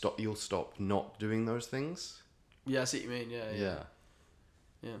not doing those things. Yeah, I see what you mean. Yeah.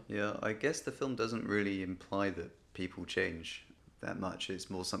 Yeah, I guess the film doesn't really imply that people change that much. It's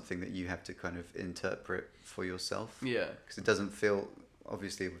more something that you have to kind of interpret for yourself. Yeah. Because it doesn't feel,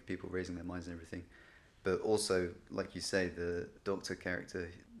 obviously, with people raising their minds and everything, but also, like you say, the doctor character,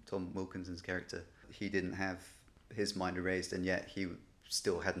 Tom Wilkinson's character, he didn't have his mind erased, and yet he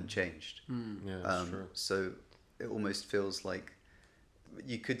still hadn't changed. Yeah, that's true. So it almost feels like,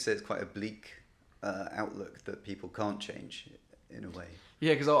 you could say it's quite a bleak outlook that people can't change in a way.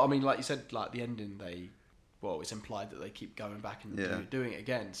 Yeah, because I mean, like you said, like the ending, it's implied that they keep going back and doing it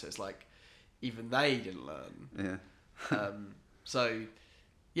again. So it's like even they didn't learn. Yeah. So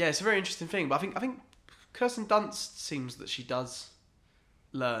yeah, it's a very interesting thing. But I think Kirsten Dunst seems that she does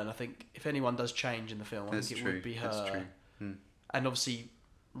learn. I think if anyone does change in the film, I think it would be her. That's true. And obviously,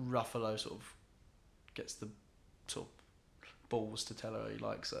 Ruffalo sort of gets the sort of balls to tell her he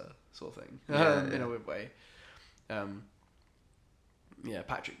likes her, sort of thing, in a weird way. Yeah,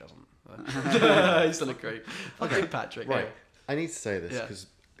 Patrick doesn't. He's still a creep. Fucking Patrick. Right. Yeah. I need to say this because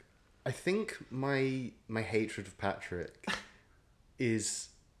I think my hatred of Patrick is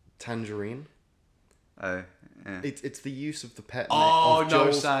Tangerine. Oh, yeah. It's the use of the pet name. Oh, of no,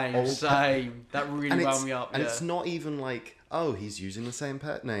 Joel's same. old Same. That really wound me up. And Yeah. it's not even like, oh, he's using the same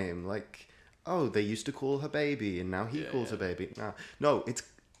pet name. Like, oh, they used to call her baby and now he calls her baby. No, it's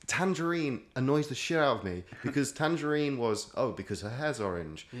Tangerine annoys the shit out of me because Tangerine was, because her hair's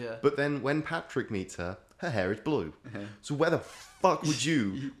orange. Yeah. But then when Patrick meets her, her hair is blue. So where the fuck would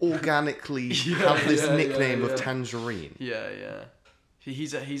you organically have this nickname of Tangerine? Yeah.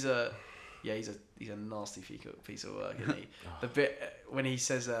 He's a nasty piece of work, isn't he? The bit when he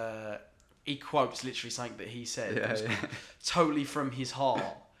says he quotes literally something that he said totally from his heart,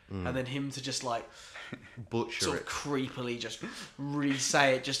 and then him to just like Butcher sort it. of creepily just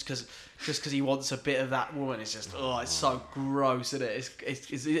re-say it just because he wants a bit of that woman. It's just it's so gross, isn't it?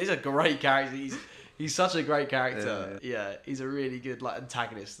 It's a great character. He's such a great character. Yeah, he's a really good like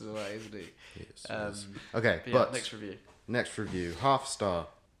antagonist in a way, isn't he? Yes. Okay, but but next review. half star.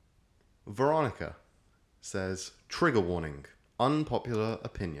 Veronica says, trigger warning, unpopular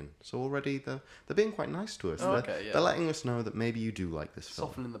opinion. So already they're being quite nice to us. They're letting us know that maybe you do like this film.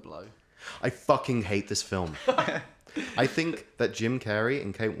 Softening the blow. I fucking hate this film. I think that Jim Carrey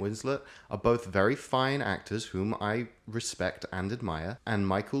and Kate Winslet are both very fine actors whom I respect and admire, and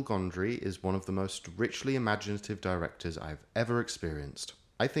Michael Gondry is one of the most richly imaginative directors I've ever experienced.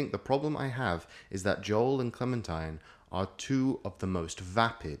 I think the problem I have is that Joel and Clementine are two of the most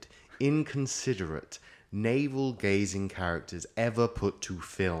vapid, inconsiderate, navel-gazing characters ever put to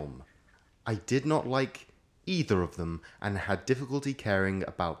film. I did not like either of them and had difficulty caring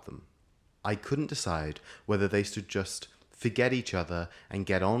about them. I couldn't decide whether they should just forget each other and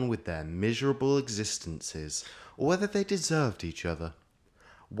get on with their miserable existences, or whether they deserved each other.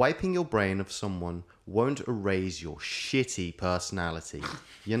 Wiping your brain of someone won't erase your shitty personality,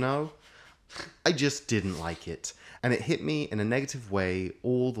 you know? I just didn't like it, and it hit me in a negative way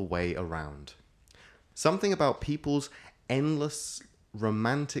all the way around. Something about people's endless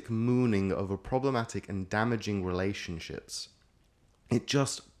romantic mooning over problematic and damaging relationships. It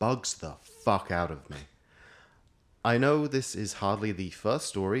just bugs the fuck out of me. I know this is hardly the first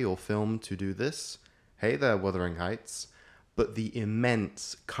story or film to do this. Hey there, Wuthering Heights. But the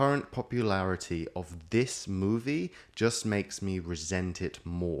immense current popularity of this movie just makes me resent it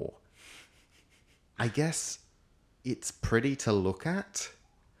more. I guess it's pretty to look at.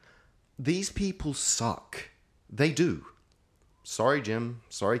 These people suck. They do. Sorry, Jim.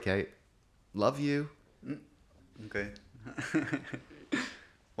 Sorry, Kate. Love you. Okay.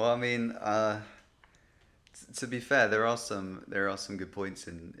 Well, I mean, to be fair, there are some good points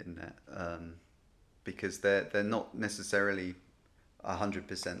in that, because they're not necessarily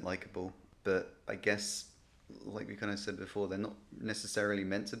 100% likable, but I guess like we kind of said before, they're not necessarily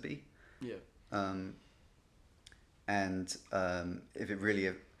meant to be. Yeah. And if it really,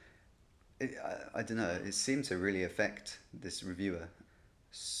 I don't know, it seemed to really affect this reviewer.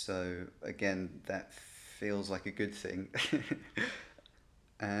 So again, that feels like a good thing.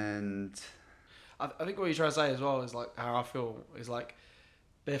 And I think what you're trying to say as well is like how I feel is like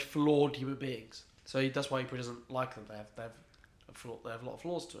they're flawed human beings. So that's why he probably doesn't like them. They have a lot of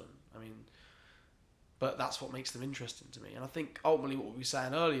flaws to them. I mean, but that's what makes them interesting to me. And I think ultimately what we were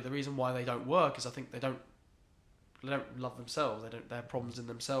saying earlier, the reason why they don't work is I think they don't love themselves. They have problems in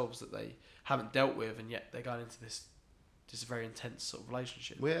themselves that they haven't dealt with, and yet they're going into this very intense sort of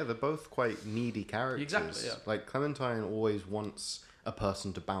relationship. Well, yeah, they're both quite needy characters. Exactly, yeah. Like Clementine always wants a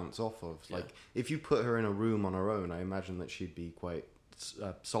person to bounce off of. Yeah. Like if you put her in a room on her own, I imagine that she'd be quite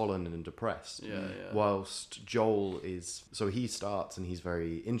sullen and depressed. Yeah, yeah. Whilst Joel he starts and he's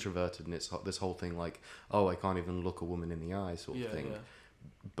very introverted, and it's this whole thing like, oh, I can't even look a woman in the eye sort of thing. Yeah.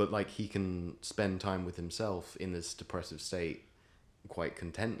 But like he can spend time with himself in this depressive state quite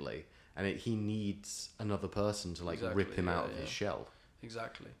contently, and he needs another person to like rip him out of his shell.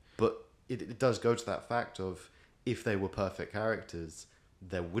 Exactly. But it does go to that fact of if they were perfect characters,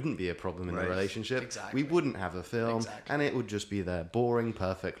 there wouldn't be a problem in the relationship. Exactly. We wouldn't have a film, and it would just be their boring,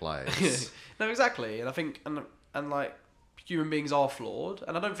 perfect lives. No, exactly. And I think and like human beings are flawed,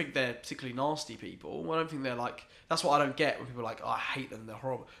 and I don't think they're particularly nasty people. I don't think they're like. That's what I don't get when people are like, oh, I hate them, they're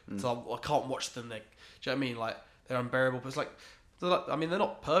horrible. So I can't watch them. Do you know what I mean? Like they're unbearable. But it's like, I mean, they're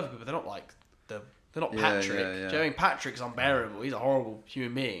not perfect, but they're not like they're not Patrick. Yeah. Do you know what I mean? Patrick's unbearable. He's a horrible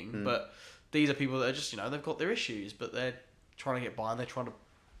human being. But these are people that are just, they've got their issues, but they're trying to get by and they're trying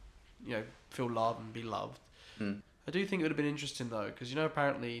to, feel love and be loved. I do think it would have been interesting though, because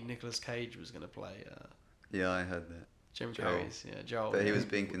apparently Nicolas Cage was going to play. Yeah, I heard that. Jim Carrey's, Joel. But he was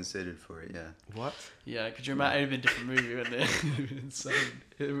being considered for it, yeah. What? Yeah, could you imagine? It would have been a different movie, wouldn't it? It would have been insane.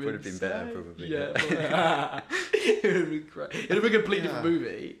 Would have been better, probably. Yeah. It would have been great. It would have been a complete different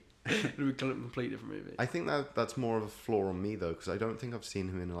movie. It would have been a complete different movie. I think that's more of a flaw on me though, because I don't think I've seen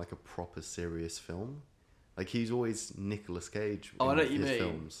him in like a proper serious film. Like he's always Nicolas Cage in I know what you his mean.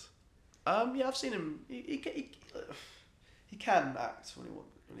 films. Yeah, I've seen him. He can act when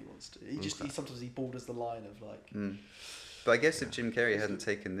he wants to. He sometimes he borders the line of like. But I guess if Jim Carrey hadn't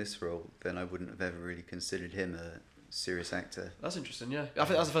taken this role, then I wouldn't have ever really considered him a serious actor. That's interesting, yeah. I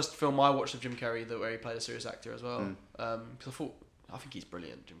think that's the first film I watched of Jim Carrey where he played a serious actor as well. Because I think he's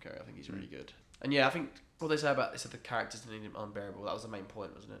brilliant, Jim Carrey. I think he's really good. And yeah, I think what they say about the characters made him unbearable. That was the main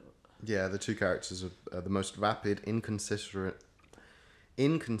point, wasn't it? Yeah, the two characters are the most vapid, inconsiderate,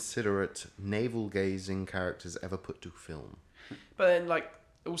 navel-gazing characters ever put to film. But then, like,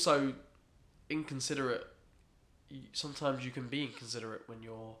 also inconsiderate. Sometimes you can be inconsiderate when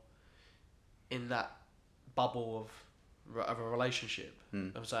you're in that bubble of a relationship.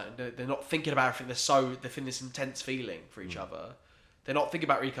 I'm saying they're not thinking about everything. They're feeling this intense feeling for each other. They're not thinking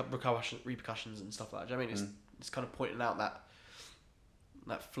about repercussions and stuff like that. Do you know what I mean? It's kind of pointing out that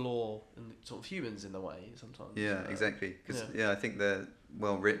flaw in sort of humans in the way sometimes. Yeah, exactly. Because I think they're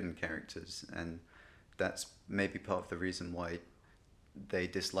well written characters, and that's maybe part of the reason why they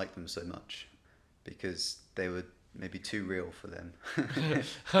dislike them so much, because they were maybe too real for them. I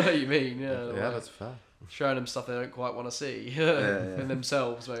know what you mean, yeah. Yeah, that's fair. Showing them stuff they don't quite want to see in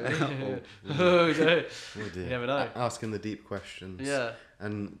themselves, maybe. Oh dear. You never know. Asking the deep questions. Yeah.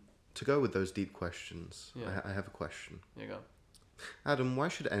 And to go with those deep questions, Yeah. I have a question. There you go. Adam, why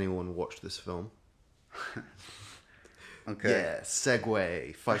should anyone watch this film? Okay. Yeah,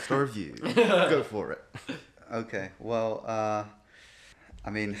 segue, 5-star review. Go for it. Okay. Well, I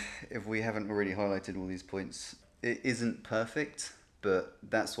mean, if we haven't already highlighted all these points, it isn't perfect, but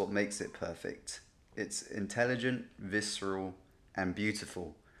that's what makes it perfect. It's intelligent, visceral, and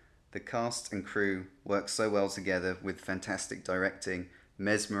beautiful. The cast and crew work so well together with fantastic directing,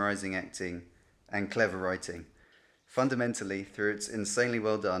 mesmerizing acting, and clever writing. Fundamentally, through its insanely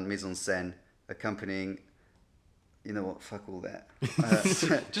well done mise-en-scène, accompanying, you know what, fuck all that.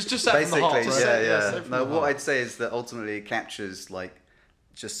 Just that from the heart, right? Yeah. From No, the what heart. I'd say is that ultimately it captures like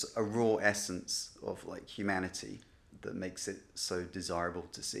just a raw essence of like humanity that makes it so desirable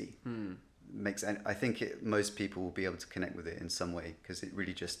to see. And I think most people will be able to connect with it in some way, because it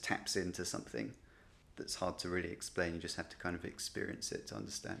really just taps into something that's hard to really explain. You just have to kind of experience it to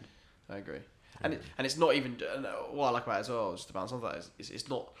understand. I agree. And it's not even what I like about it as well. Just to bounce off that is it's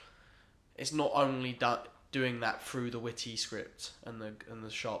not only doing that through the witty script and the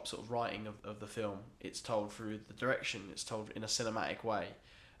sharp sort of writing of the film. It's told through the direction. It's told in a cinematic way.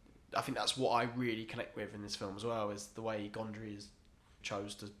 I think that's what I really connect with in this film as well, is the way Gondry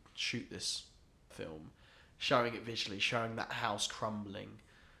chose to shoot this film. showing it visually, showing that house crumbling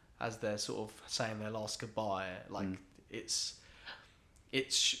as they're sort of saying their last goodbye. Like it's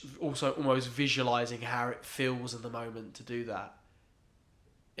also almost visualizing how it feels in the moment to do that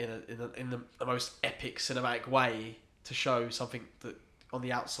in the most epic cinematic way, to show something that on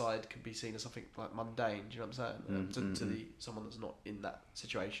the outside can be seen as something like mundane. Do you know what I'm saying? To someone that's not in that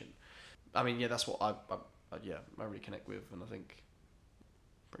situation. I mean, yeah, that's what I really connect with, and I think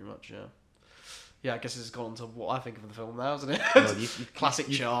pretty much, yeah. I guess it's gone on to what I think of the film now, isn't it? Well, you Classic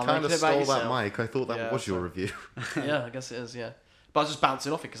charm. kind of Make it about stole that yourself. mic. I thought that was your so- review. Yeah, I guess it is. Yeah, but I was just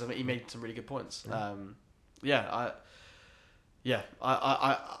bouncing off it because I mean, he made some really good points. I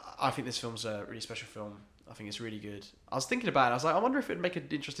think this film's a really special film. I think it's really good. I was thinking about it. I was like, I wonder if it'd make an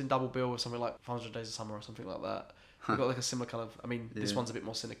interesting double bill with something like 500 Days of Summer or something like that. We've got like a similar kind of. I mean, this one's a bit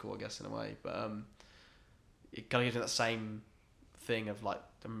more cynical, I guess, in a way, but it kind of gives it that same thing of like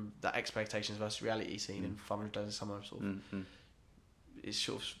that expectations versus reality scene in 500 Days of Summer. Sort of, it's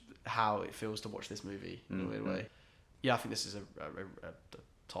sort of how it feels to watch this movie in a weird way. Yeah, I think this is a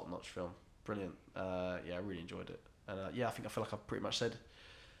top-notch film. Brilliant. I really enjoyed it, and I feel like I've pretty much said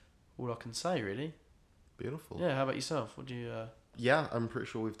all I can say, really. Beautiful. Yeah. How about yourself? What do you? Yeah, I'm pretty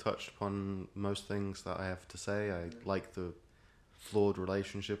sure we've touched upon most things that I have to say. I like the flawed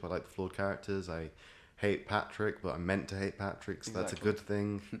relationship. I like the flawed characters. I hate Patrick, but I'm meant to hate Patrick, so that's a good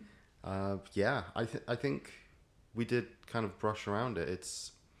thing. I think we did kind of brush around it.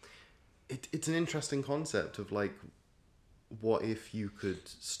 It's an interesting concept of like, what if you could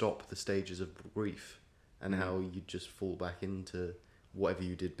stop the stages of grief and how you just fall back into whatever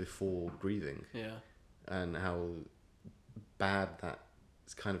you did before grieving. Yeah. And how bad that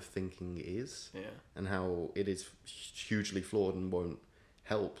kind of thinking is, and how it is hugely flawed and won't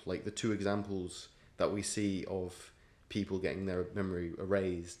help. Like the two examples that we see of people getting their memory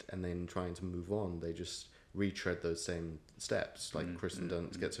erased and then trying to move on, they just retread those same steps. Like Kristen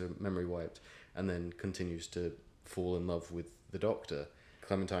Dunst gets her memory wiped and then continues to fall in love with the Doctor.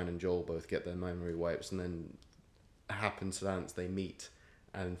 Clementine and Joel both get their memory wipes, and then happenstance they meet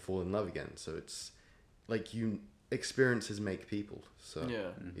and fall in love again. So it's like, experiences make people. So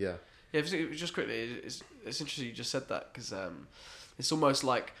yeah. Just quickly, it's interesting you just said that, because it's almost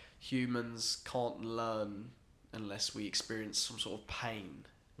like humans can't learn unless we experience some sort of pain.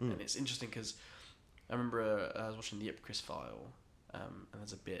 And it's interesting because I remember I was watching the Ipcris File, and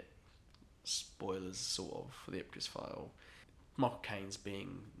there's a bit, spoilers sort of, for the Ipcris File. Michael Caine's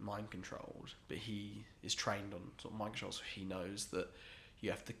being mind controlled, but he is trained on sort of mind control, so he knows that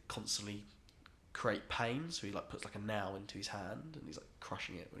you have to constantly create pain. So he like puts like a nail into his hand and he's like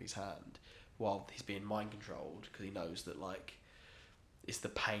crushing it with his hand while he's being mind controlled, because he knows that like it's the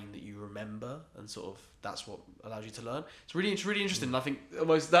pain that you remember, and sort of that's what allows you to learn. It's really interesting. And I think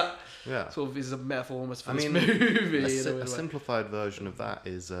almost that sort of is a metaphor almost for this movie. A simplified version of that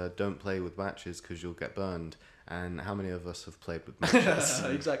is don't play with matches because you'll get burned. And how many of us have played with matches?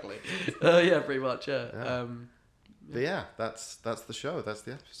 Exactly. Pretty much. But yeah, that's the show. That's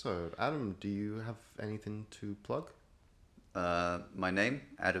the episode. Adam, do you have anything to plug? My name,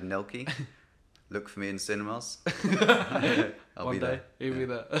 Adam Nelke. Look for me in cinemas. I'll One be day there. he'll be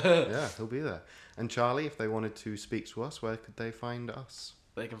there. Yeah, he'll be there. And Charlie, if they wanted to speak to us, where could they find us?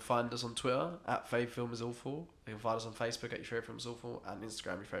 They can find us on Twitter at @FaveFilmIsAwful. They can find us on Facebook at Your Favourite Film Is Awful, and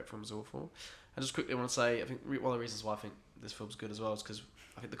Instagram Your Favourite Film Is Awful. I just quickly want to say, I think one of the reasons why I think this film's good as well is because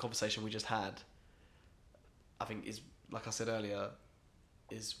I think the conversation we just had, I think is, like I said earlier,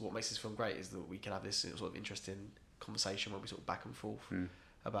 is what makes this film great, is that we can have this sort of interesting conversation where we sort of back and forth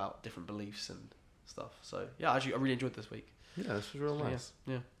about different beliefs and stuff. So yeah, actually I really enjoyed this week. Yeah, this was real nice.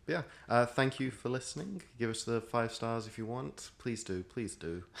 Yeah. Thank you for listening. Give us the 5 stars if you want. Please do.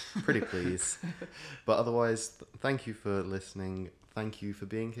 Pretty please. But otherwise, thank you for listening. Thank you for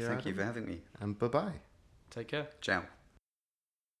being here. Thank you Adam. for having me. And bye-bye. Take care. Ciao.